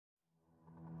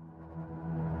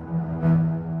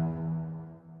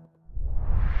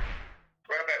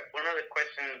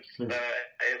from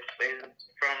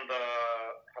the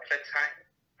Hafetzaim,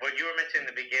 what you were mentioning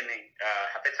in the beginning,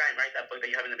 Hafetzaim, right? That book that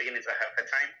you have in the beginning is a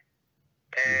Hafetzaim.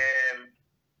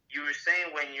 You were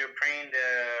saying when you're praying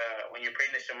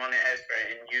the Shemona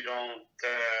Esrei and you don't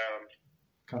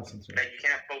concentrate, that you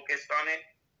can't focus on it.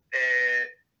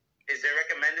 Is it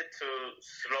recommended to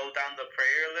slow down the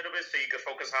prayer a little bit so you can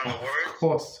focus on the words? Of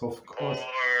course. Or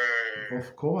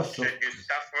of course. Should you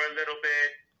stop for a little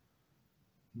bit?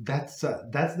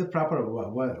 That's the proper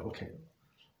way. Okay.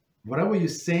 Whatever you're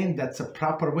saying, that's a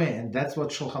proper way, and that's what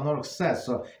Shulchan Aruch says.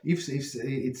 So if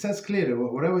it says clearly,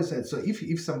 whatever it says. So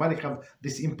if somebody have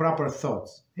these improper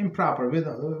thoughts, with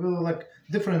like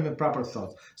different improper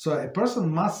thoughts, so a person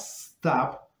must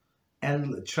stop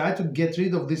and try to get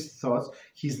rid of these thoughts.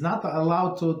 He's not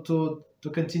allowed to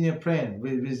continue praying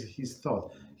with his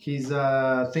thought. He's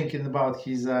thinking about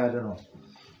his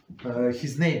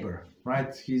his neighbor,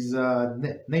 right? His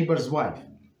neighbor's wife.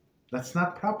 That's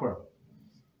not proper.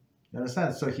 You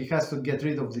understand? So he has to get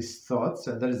rid of these thoughts,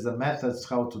 and there is a method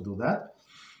how to do that.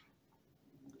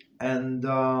 And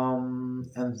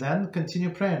then continue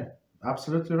praying.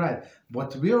 Absolutely right.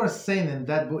 What we are saying in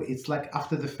that book, it's like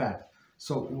after the fact.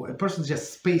 So a person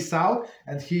just space out,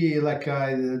 and he like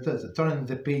turning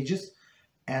the pages,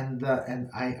 and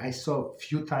I saw a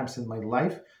few times in my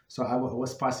life. So I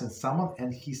was passing someone,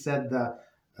 and he said,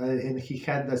 and he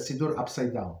had the Siddur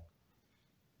upside down.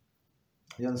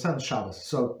 You understand? Shabbos.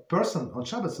 So person on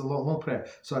Shabbos, a long prayer.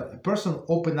 So a person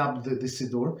opened up the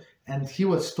Siddur, and he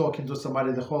was talking to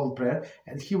somebody the whole prayer,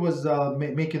 and he was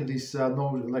making this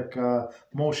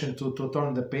motion to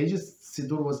turn the pages.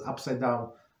 Siddur was upside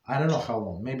down. I don't know how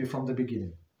long. Maybe from the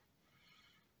beginning.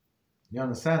 You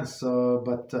understand? So,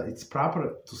 but it's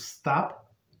proper to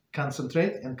stop,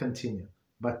 concentrate, and continue.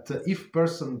 But if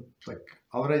person like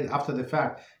already after the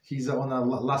fact, he's on the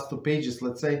last 2 pages,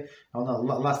 let's say on the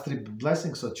last 3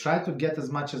 blessings, so try to get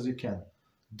as much as you can.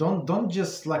 Don't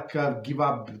just like give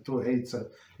up to Eitzah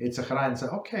and say,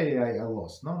 okay, I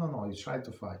lost. No. You try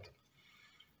to fight.